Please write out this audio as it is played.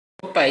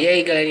Opa, e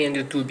aí galerinha do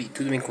YouTube,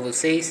 tudo bem com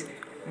vocês?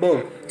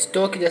 Bom,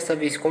 estou aqui dessa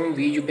vez com um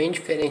vídeo bem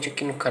diferente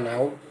aqui no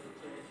canal.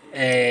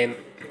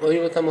 Hoje eu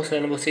vou estar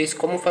mostrando a vocês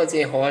como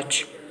fazer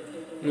hot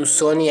no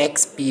Sony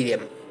Xperia.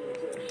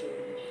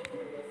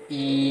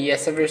 E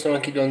essa versão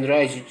aqui do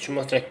Android, deixa eu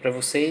mostrar aqui pra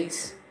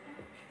vocês.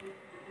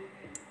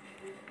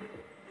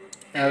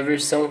 É a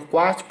versão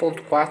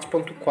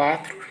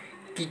 4.4.4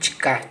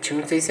 kitkat.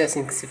 Não sei se é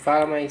assim que se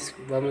fala, mas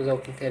vamos ao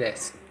que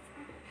interessa.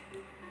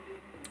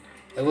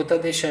 Eu vou estar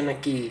deixando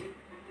aqui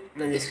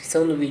na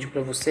descrição do vídeo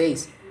para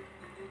vocês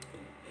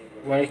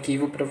um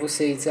arquivo para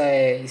vocês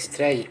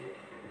extrair.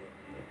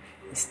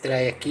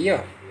 Extrai aqui, ó.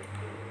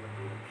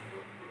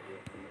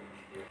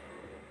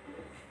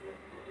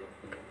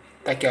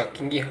 Tá aqui, ó,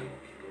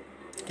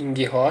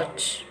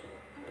 KingRoot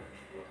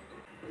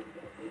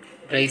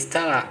para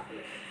instalar.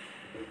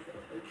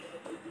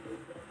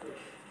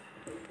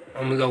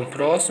 Vamos ao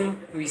próximo,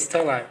 o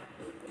instalar.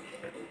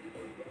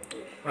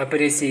 Vai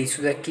aparecer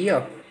isso daqui,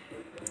 ó.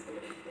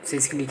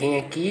 Vocês cliquem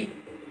aqui,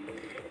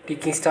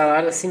 clique em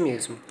instalar assim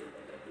mesmo.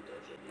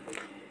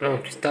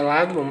 Pronto,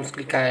 instalado, vamos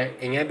clicar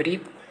em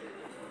abrir.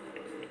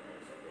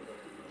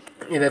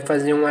 Ele vai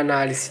fazer uma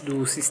análise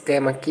do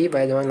sistema aqui,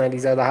 vai dar uma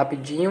analisada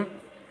rapidinho.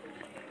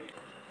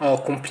 Ó,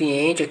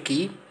 compreende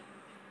aqui.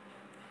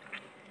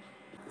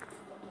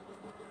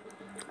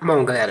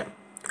 Bom, galera,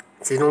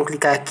 vocês vão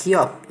clicar aqui,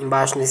 ó,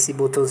 embaixo nesse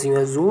botãozinho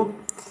azul.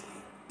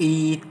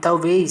 E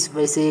talvez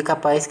vai ser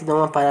capaz que dê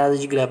uma parada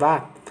de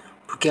gravar,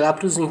 porque lá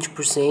para os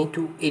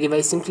 20% ele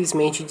vai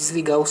simplesmente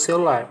desligar o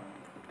celular.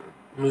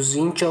 Nos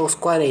 20 aos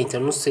 40,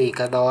 eu não sei,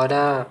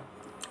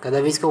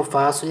 cada vez que eu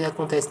faço ele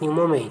acontece em um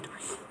momento.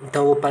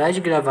 Então eu vou parar de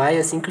gravar e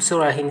assim que o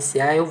celular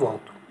reiniciar eu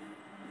volto.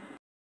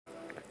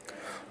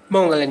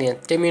 Bom, galerinha,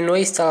 terminou a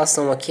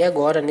instalação aqui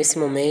agora, nesse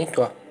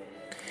momento, ó.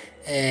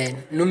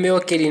 No meu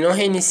aqui ele não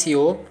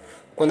reiniciou.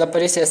 Quando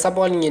aparecer essa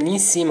bolinha ali em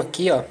cima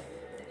aqui, ó,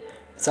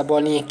 essa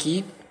bolinha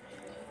aqui,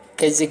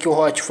 quer dizer que o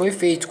hot foi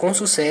feito com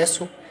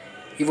sucesso.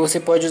 E você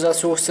pode usar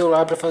seu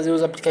celular para fazer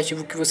os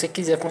aplicativos que você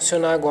quiser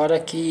funcionar agora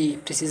que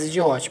precisa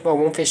de hot. Bom,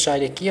 vamos fechar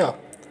ele aqui, ó.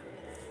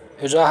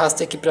 Eu já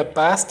arrastei aqui para a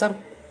pasta.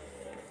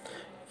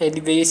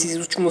 Ele veio esses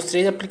últimos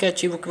 3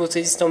 aplicativos que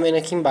vocês estão vendo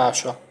aqui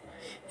embaixo, ó.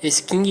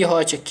 Esse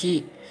KingRoot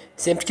aqui,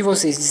 sempre que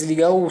vocês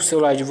desligar o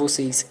celular de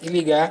vocês e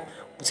ligar,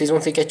 vocês vão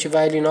ter que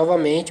ativar ele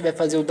novamente, vai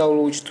fazer o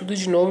download tudo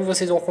de novo e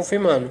vocês vão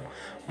confirmando.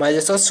 Mas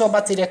é só se sua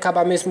bateria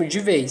acabar mesmo de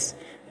vez,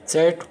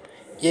 certo?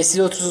 E esses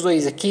outros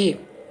dois aqui,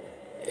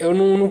 eu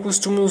não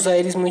costumo usar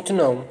eles muito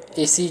não.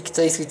 Esse que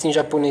está escrito em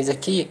japonês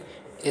aqui,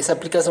 essa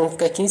aplicação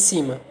fica aqui em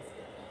cima.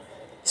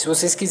 Se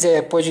vocês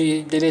quiserem,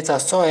 pode deletar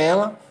só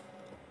ela,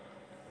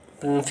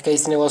 para não ficar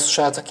esse negócio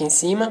chato aqui em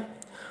cima.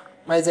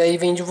 Mas aí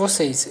vem de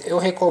vocês. Eu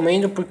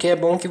recomendo porque é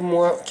bom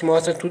que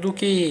mostra tudo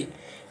que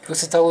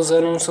você está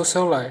usando no seu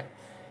celular.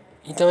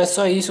 Então é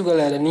só isso,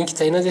 galera. Link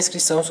está aí na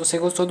descrição. Se você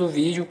gostou do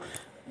vídeo,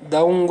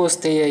 dá um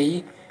gostei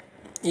aí.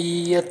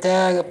 E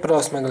até a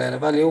próxima, galera.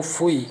 Valeu,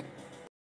 fui!